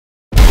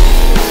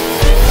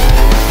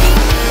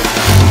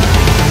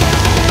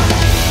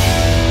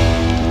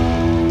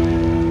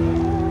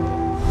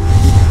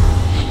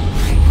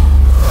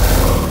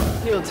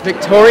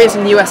victorious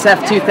in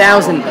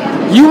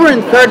USF2000. You were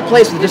in third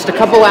place with just a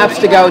couple laps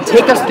to go.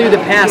 Take us through the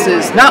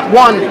passes, not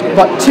one,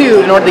 but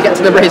two, in order to get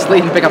to the race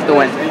lead and pick up the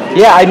win.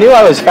 Yeah, I knew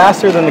I was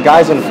faster than the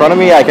guys in front of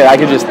me. I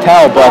could just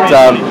tell, but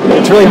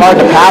it's really hard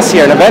to pass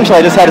here. And eventually,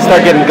 I just had to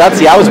start getting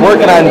gutsy. I was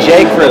working on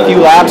Jake for a few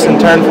laps in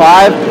turn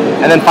 5,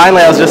 and then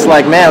finally, I was just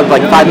like, man, with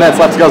like 5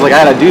 minutes left to go, I was like,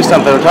 I got to do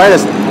something. So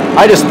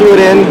I just threw it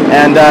in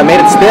and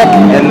made it stick,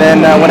 and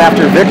then went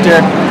after Victor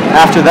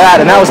after that,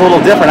 and that was a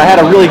little different. I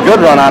had a really good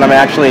run on him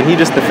actually, and he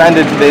just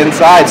defended to the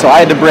inside, so I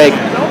had to brake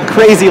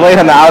crazy late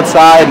on the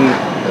outside, and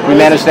we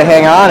managed to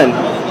hang on and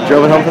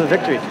drove it home for the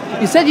victory.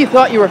 You said you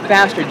thought you were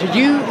faster. Did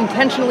you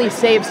intentionally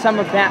save some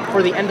of that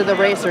for the end of the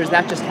race, or is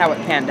that just how it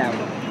panned out?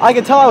 I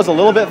could tell I was a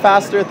little bit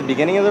faster at the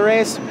beginning of the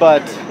race,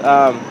 but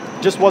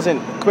just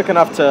wasn't quick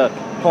enough to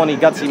pull any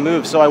gutsy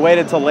moves, so I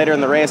waited till later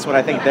in the race when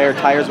I think their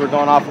tires were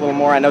going off a little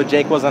more. I know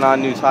Jake wasn't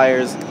on new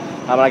tires,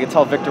 and I could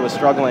tell Victor was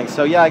struggling.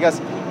 So yeah, I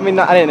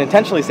didn't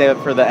intentionally save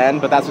it for the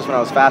end, but that's just when I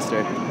was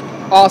faster.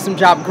 Awesome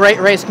job. Great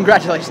race.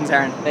 Congratulations,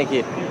 Aaron. Thank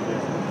you.